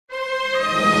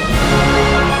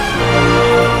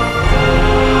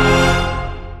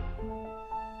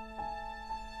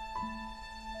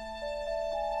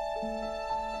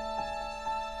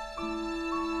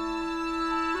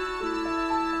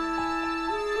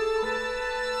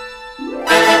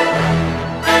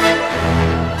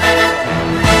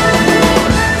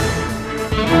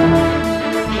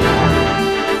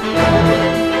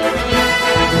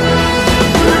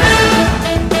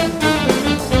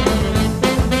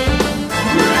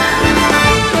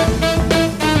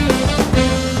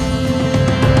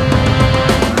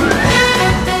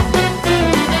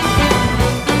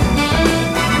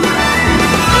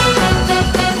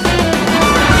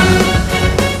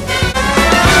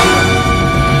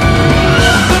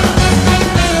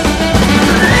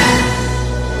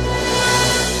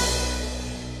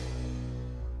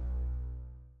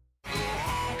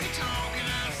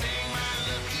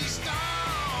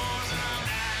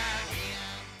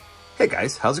Hey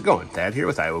guys, how's it going? Thad here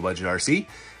with Iowa Budget RC.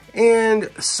 And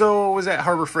so I was at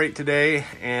HarborFreight today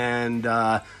and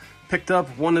picked up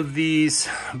one of these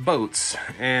boats.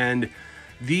 And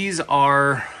these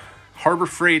are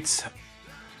HarborFreight's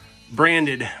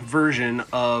branded version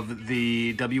of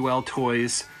the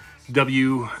WL-Toys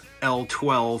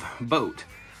wl-12 boat.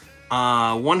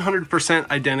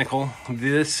 100% identical.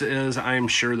 This is, I'm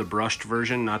sure, the brushed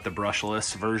version, not the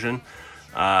brushless version.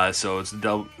 So it's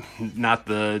not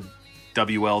the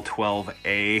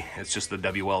WL-12A, it's just the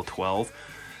WL-12.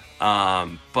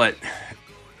 But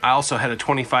I also had a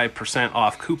 25%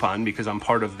 off coupon because I'm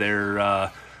part of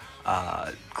their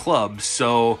club.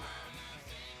 So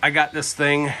I got this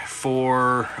thing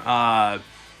for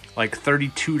like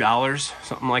 $32,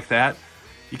 something like that.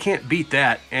 You can't beat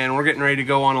that. And we're getting ready to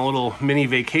go on a little mini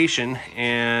vacation.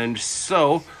 And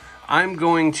so I'm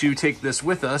going to take this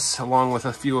with us along with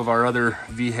a few of our other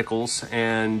vehicles.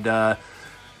 And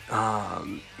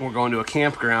we're going to a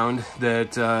campground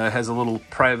that has a little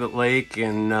private lake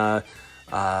and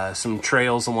some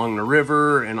trails along the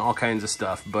river and all kinds of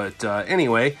stuff. But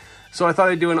anyway, so I thought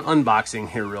I'd do an unboxing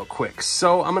here real quick.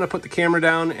 So I'm going to put the camera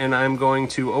down and I'm going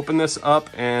to open this up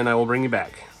and I will bring you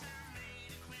back.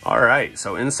 All right,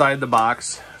 so inside the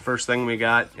box, first thing we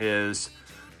got is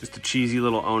just a cheesy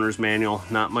little owner's manual.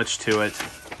 Not much to it.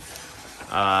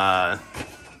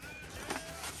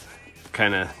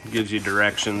 Kind of gives you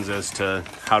directions as to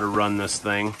how to run this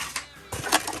thing.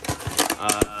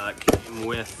 Came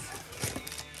with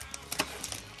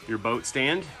your boat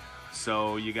stand,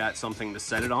 so you got something to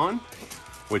set it on,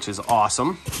 which is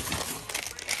awesome.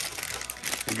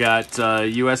 You got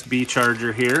a USB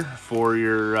charger here for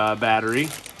your battery,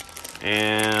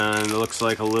 and it looks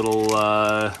like a little,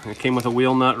 it came with a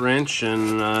wheel nut wrench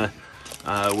and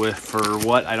for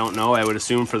what, I don't know, I would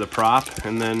assume for the prop,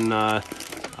 and then a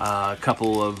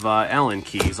couple of Allen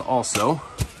keys also.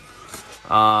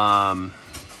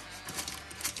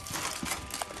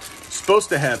 Supposed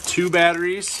to have 2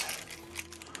 batteries.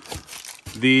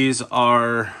 These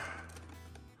are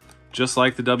just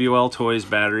like the WL-Toys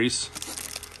batteries.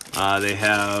 They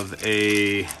have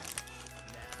a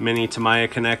mini Tamiya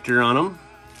connector on them.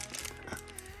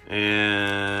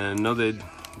 And no, they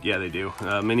do.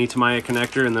 Mini Tamiya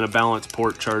connector and then a balance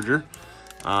port charger.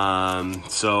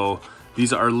 So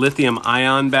these are lithium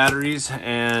ion batteries,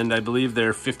 and I believe they're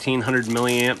 1500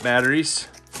 milliamp batteries.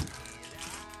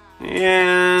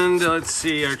 And let's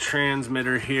see our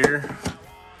transmitter here.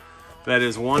 That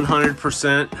is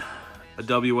 100% a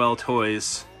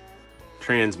WL-Toys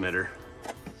transmitter.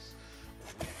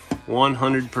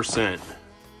 100%.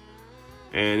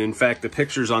 And in fact, the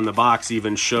pictures on the box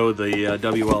even show the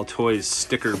WL-Toys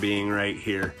sticker being right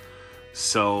here.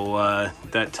 So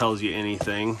that tells you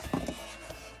anything.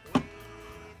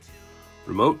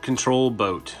 Remote control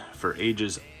boat for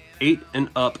ages 8 and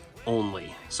up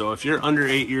only. So if you're under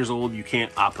 8 years old, you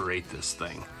can't operate this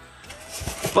thing.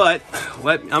 But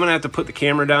I'm gonna have to put the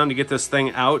camera down to get this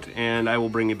thing out, and I will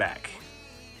bring you back.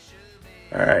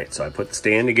 All right, so I put the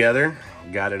stand together,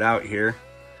 got it out here.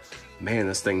 Man,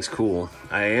 this thing's cool.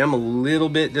 I am a little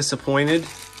bit disappointed.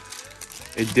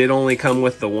 It did only come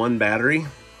with the 1 battery,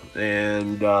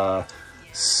 and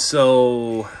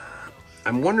so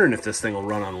I'm wondering if this thing will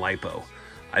run on LiPo.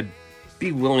 I'd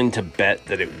be willing to bet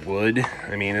that it would.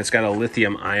 I mean, it's got a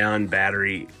lithium ion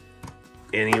battery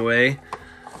anyway.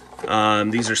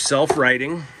 These are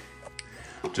self-righting,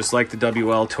 just like the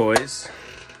WL-Toys.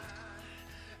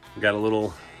 Got a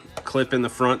little clip in the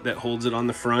front that holds it on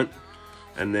the front,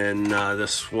 and then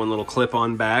this one little clip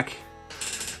on back.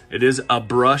 It is a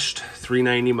brushed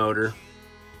 390 motor,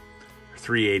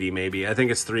 380 maybe. I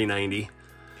think it's 390.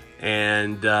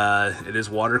 And it is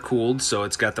water cooled, so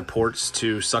it's got the ports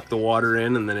to suck the water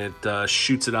in, and then it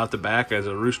shoots it out the back as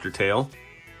a rooster tail.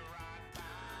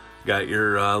 Got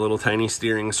your little tiny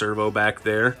steering servo back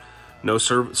there. No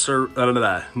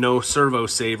no servo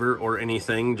saver or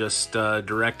anything, just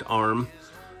direct arm.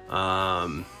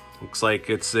 Looks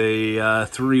like it's a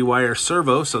 3-wire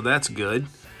servo, so that's good.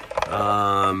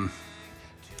 So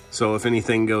if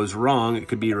anything goes wrong, it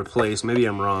could be replaced. Maybe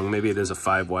I'm wrong. Maybe it is a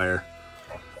 5-wire.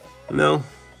 No,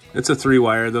 it's a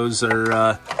 3-wire. Those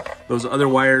are those other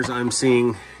wires I'm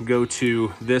seeing go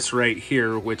to this right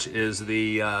here, which is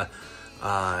the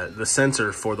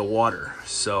sensor for the water.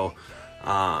 So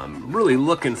really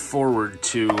looking forward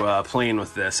to playing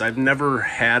with this. I've never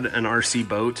had an RC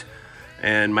boat,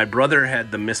 and my brother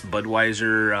had the Miss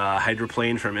Budweiser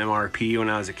hydroplane from MRP when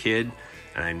I was a kid,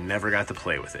 and I never got to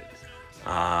play with it.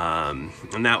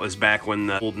 And that was back when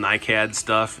the old NICAD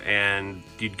stuff, and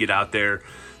you'd get out there.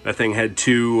 That thing had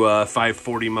two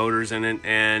 540 motors in it,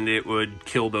 and it would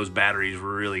kill those batteries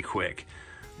really quick.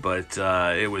 But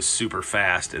it was super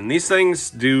fast. And these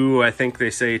things do, I think they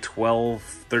say 12,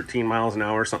 13 miles an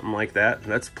hour, something like that.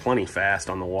 That's plenty fast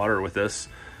on the water with this,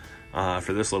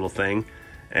 for this little thing.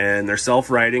 And they're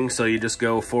self-righting, so you just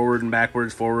go forward and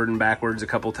backwards a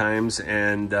couple times,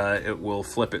 and it will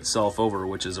flip itself over,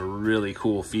 which is a really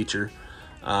cool feature.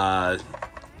 The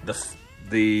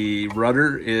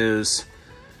rudder is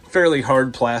fairly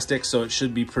hard plastic, so it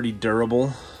should be pretty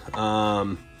durable.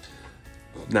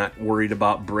 Not worried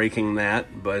about breaking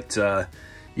that, but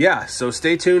yeah, so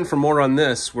stay tuned for more on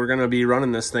this. We're gonna be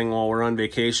running this thing while we're on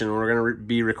vacation. We're gonna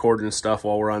be recording stuff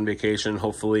while we're on vacation,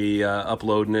 hopefully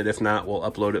uploading it. If not, we'll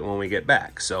upload it when we get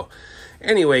back. So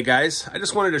anyway, guys, I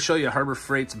just wanted to show you Harbor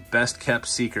Freight's best kept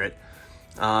secret.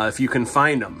 If you can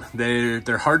find them,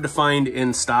 they're hard to find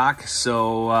in stock,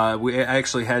 so I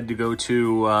actually had to go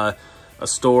to a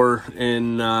store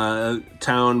in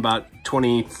town about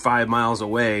 25 miles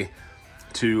away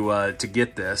to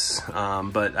get this,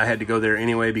 but I had to go there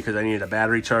anyway because I needed a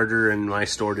battery charger and my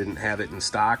store didn't have it in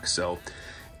stock. So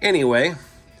anyway,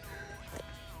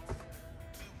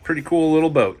 pretty cool little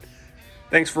boat.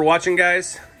 Thanks for watching,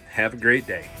 guys. Have a great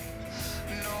day.